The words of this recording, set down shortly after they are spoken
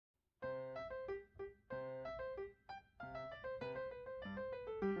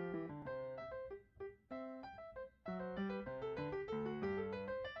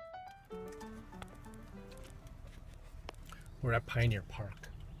We're at Pioneer Park.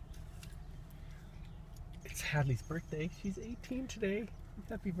 It's Hadley's birthday. She's 18 today.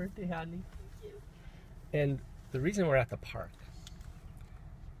 Happy birthday, Hadley. Thank you. And the reason we're at the park,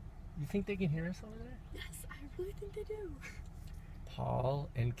 you think they can hear us over there? Yes, I really think they do. Paul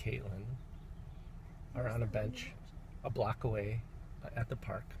and Kaitlyn are on a bench a block away at the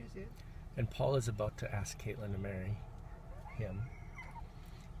park. And Paul is about to ask Kaitlyn to marry him.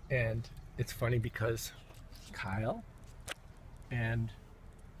 And it's funny because Kyle and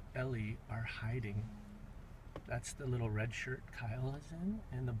Ellie are hiding. That's the little red shirt Kyle is in,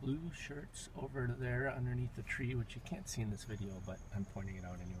 and the blue shirt's over there underneath the tree, which you can't see in this video, but I'm pointing it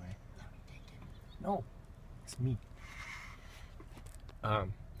out anyway. No, it's me. I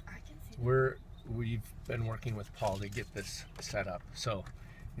can see We've been working with Paul to get this set up, so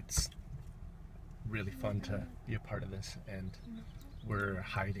it's really fun to be a part of this, and we're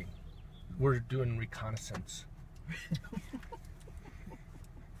hiding. We're doing reconnaissance.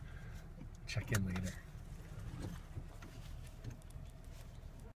 Check in later.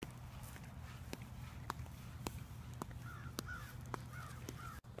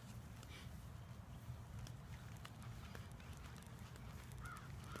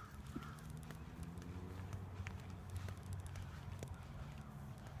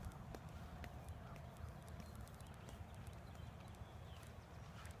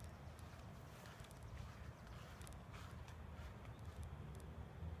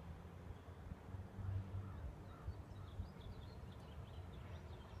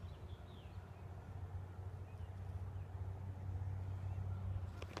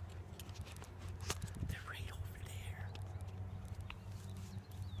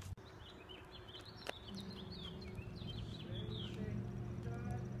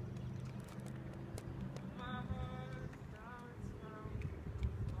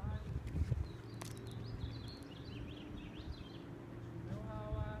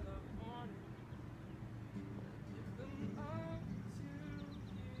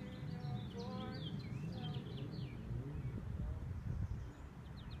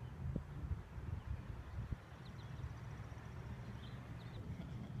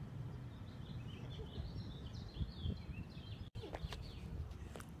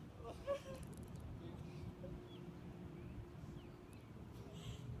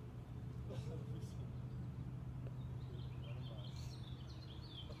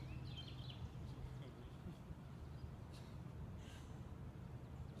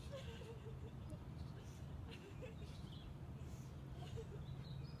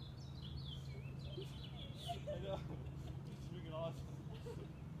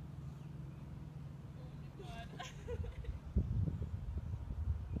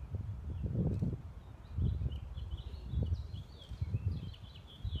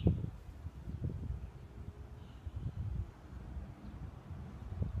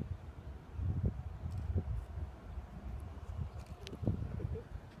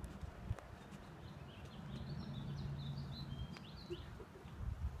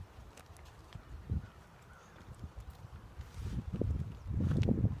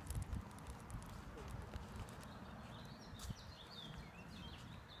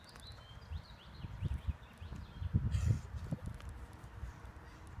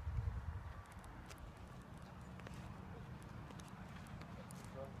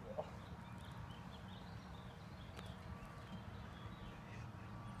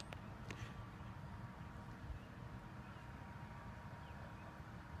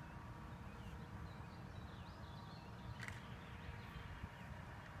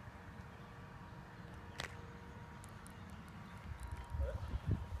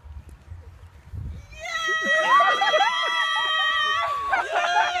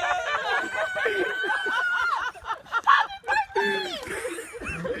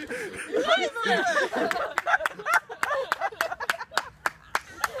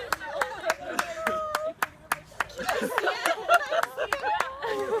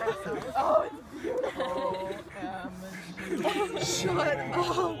 Shut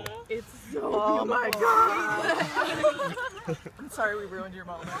up! It's so Oh my god! I'm sorry we ruined your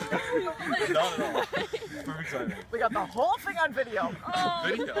moment. Not at all. Perfect timing. We got the whole thing on video. Oh,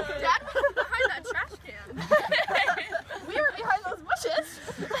 Video. Dad was behind that trash can. We were behind those bushes.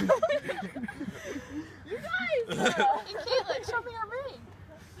 You guys! And Kailyn, show me your ring.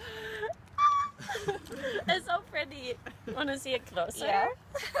 It's so pretty. Want to see it closer? Yeah.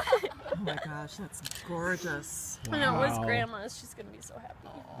 Oh my gosh, that's gorgeous. I know, it was Grandma's. She's going to be so happy.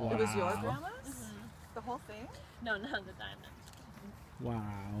 Wow. It was your grandma's? The whole thing? No, not the diamond.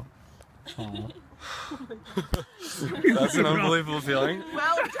 Wow. That's an unbelievable feeling.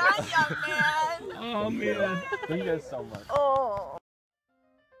 Well done, young man. Oh man. Thank you guys so much. Oh.